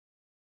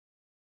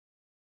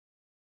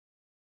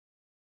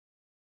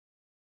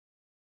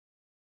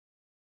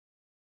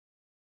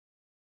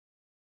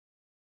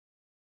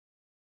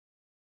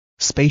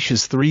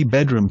spacious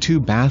 3-bedroom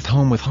 2-bath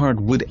home with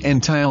hardwood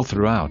and tile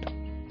throughout.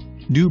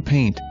 New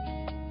paint.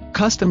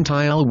 Custom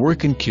tile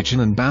work in kitchen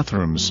and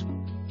bathrooms.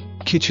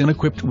 Kitchen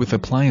equipped with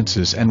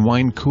appliances and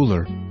wine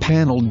cooler,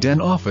 paneled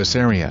den office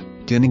area.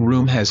 Dining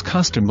room has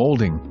custom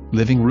molding,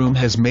 living room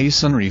has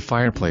masonry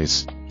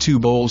fireplace,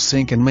 2-bowl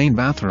sink and main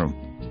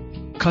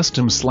bathroom.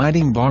 Custom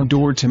sliding bar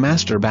door to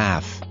master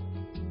bath.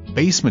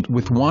 Basement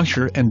with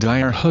washer and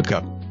dryer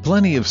hookup,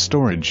 plenty of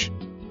storage.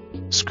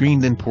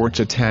 Screened-in porch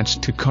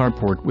attached to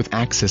carport with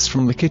access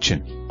from the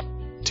kitchen.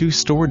 2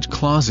 storage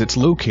closets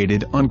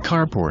located on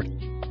carport.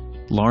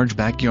 Large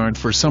backyard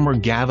for summer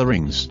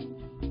gatherings.